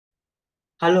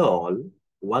Hello all,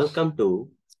 welcome to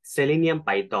Selenium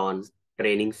Python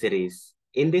Training Series.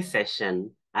 In this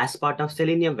session, as part of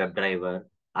Selenium WebDriver,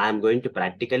 I am going to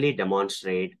practically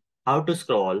demonstrate how to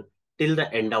scroll till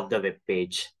the end of the web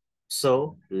page.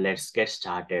 So let's get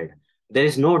started. There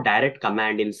is no direct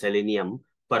command in Selenium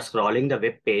for scrolling the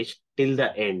web page till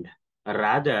the end.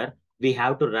 Rather, we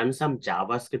have to run some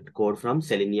JavaScript code from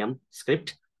Selenium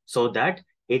script so that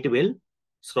it will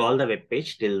scroll the web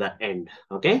page till the end.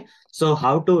 Okay. So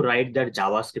how to write that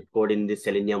JavaScript code in the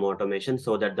Selenium automation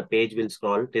so that the page will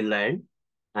scroll till the end?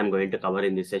 I'm going to cover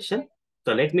in this session.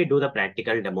 So let me do the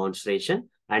practical demonstration.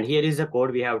 And here is the code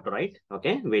we have to write.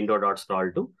 Okay,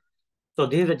 window.scroll to. So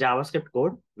this is the JavaScript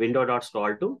code,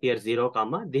 window.scroll to. Here 0,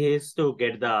 comma. This is to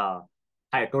get the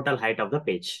total height of the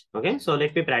page. Okay, so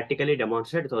let me practically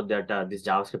demonstrate so that this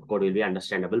JavaScript code will be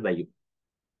understandable by you.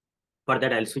 For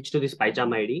that, I'll switch to this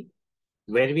PyCharm ID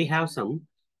where we have some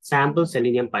sample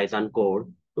Selenium Python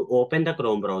code to open the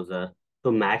Chrome browser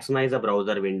to maximize the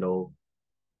browser window.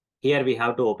 Here we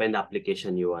have to open the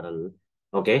application URL.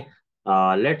 Okay.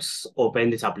 Let's open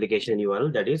this application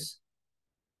URL, that is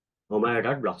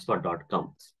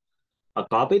omaya.blogspot.com.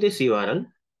 Copy this URL.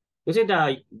 You see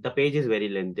the page is very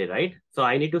lengthy, right? So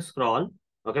I need to scroll.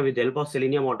 Okay, with the help of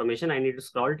Selenium automation, I need to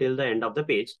scroll till the end of the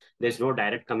page. There's no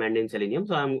direct command in Selenium,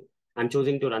 so I'm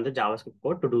choosing to run the JavaScript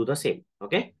code to do the same.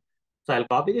 Okay, so I'll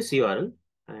copy this URL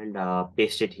and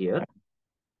paste it here,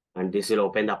 and this will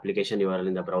open the application URL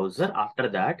in the browser. After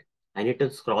that, I need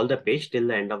to scroll the page till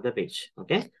the end of the page.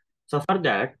 Okay, so for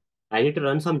that, I need to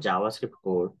run some JavaScript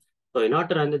code. So in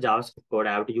order to run the JavaScript code,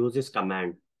 I have to use this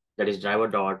command, that is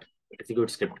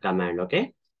driver.execute script command.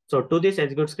 Okay, so to this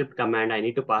execute script command, I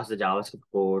need to pass the JavaScript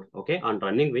code. Okay, on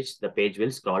running which the page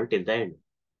will scroll till the end.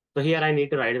 So here I need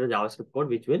to write the JavaScript code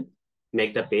which will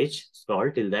make the page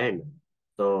scroll till the end.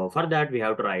 So for that, we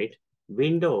have to write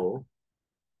window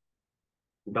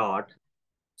dot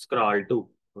scroll to.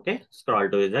 Okay, scroll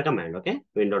to is the command. Okay,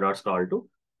 window dot scroll to.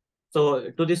 So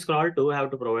to this scroll to, I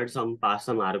have to provide pass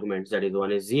some arguments. That is,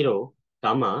 one is 0,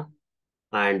 comma,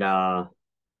 and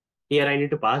here I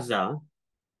need to pass the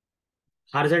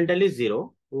horizontally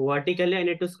 0, vertically I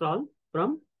need to scroll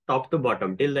from top to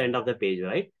bottom till the end of the page,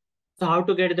 right? So how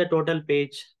to get the total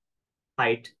page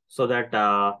height so that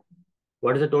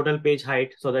what is the total page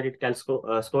height so that it can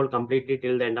scroll completely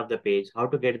till the end of the page? How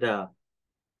to get the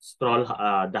scroll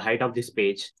the height of this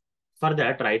page? For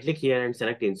that, right click here and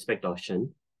select inspect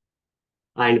option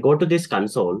and go to this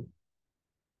console,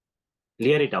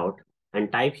 clear it out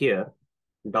and type here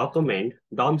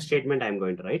DOM statement I'm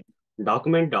going to write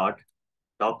document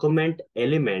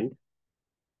element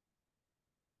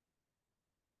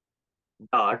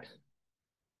dot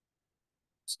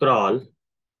scroll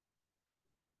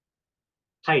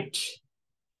height.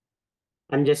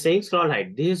 I'm just saying scroll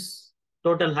height. This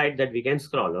total height that we can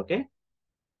scroll. Okay.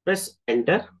 Press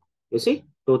enter. You see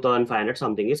 2500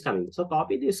 something is coming. So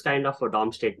copy this kind of a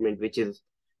DOM statement, which is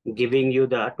giving you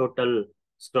the total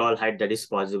scroll height that is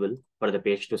possible for the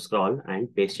page to scroll,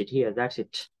 and paste it here. That's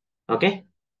it. Okay.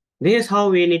 This is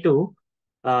how we need to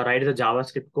write the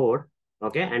JavaScript code.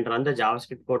 Okay. And run the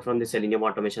JavaScript code from the Selenium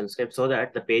automation script so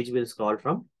that the page will scroll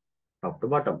from top to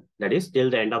bottom. That is, till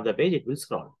the end of the page, it will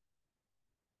scroll.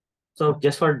 So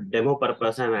just for demo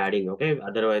purpose, I'm adding, okay?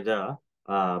 Otherwise, the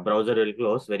browser will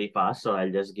close very fast. So I'll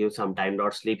just give some time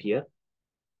dot sleep here.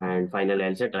 And finally,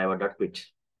 I'll say driver dot quit.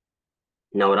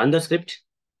 Now run the script.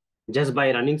 Just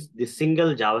by running this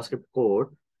single JavaScript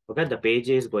code, okay, the page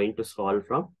is going to scroll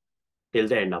from till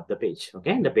the end of the page.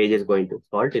 Okay, the page is going to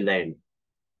scroll till the end.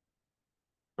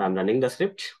 So I'm running the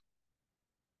script.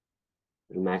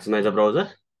 Maximize the browser.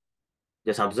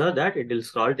 Just observe that it will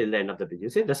scroll till the end of the page. You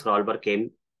see the scroll bar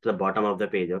came to the bottom of the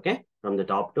page. Okay, from the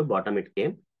top to bottom it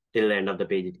came, till the end of the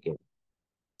page it came.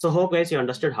 So hope guys you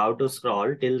understood how to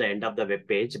scroll till the end of the web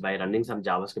page by running some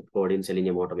JavaScript code in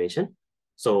Selenium automation.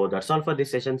 So that's all for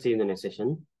this session. See you in the next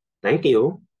session. Thank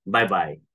you. Bye bye.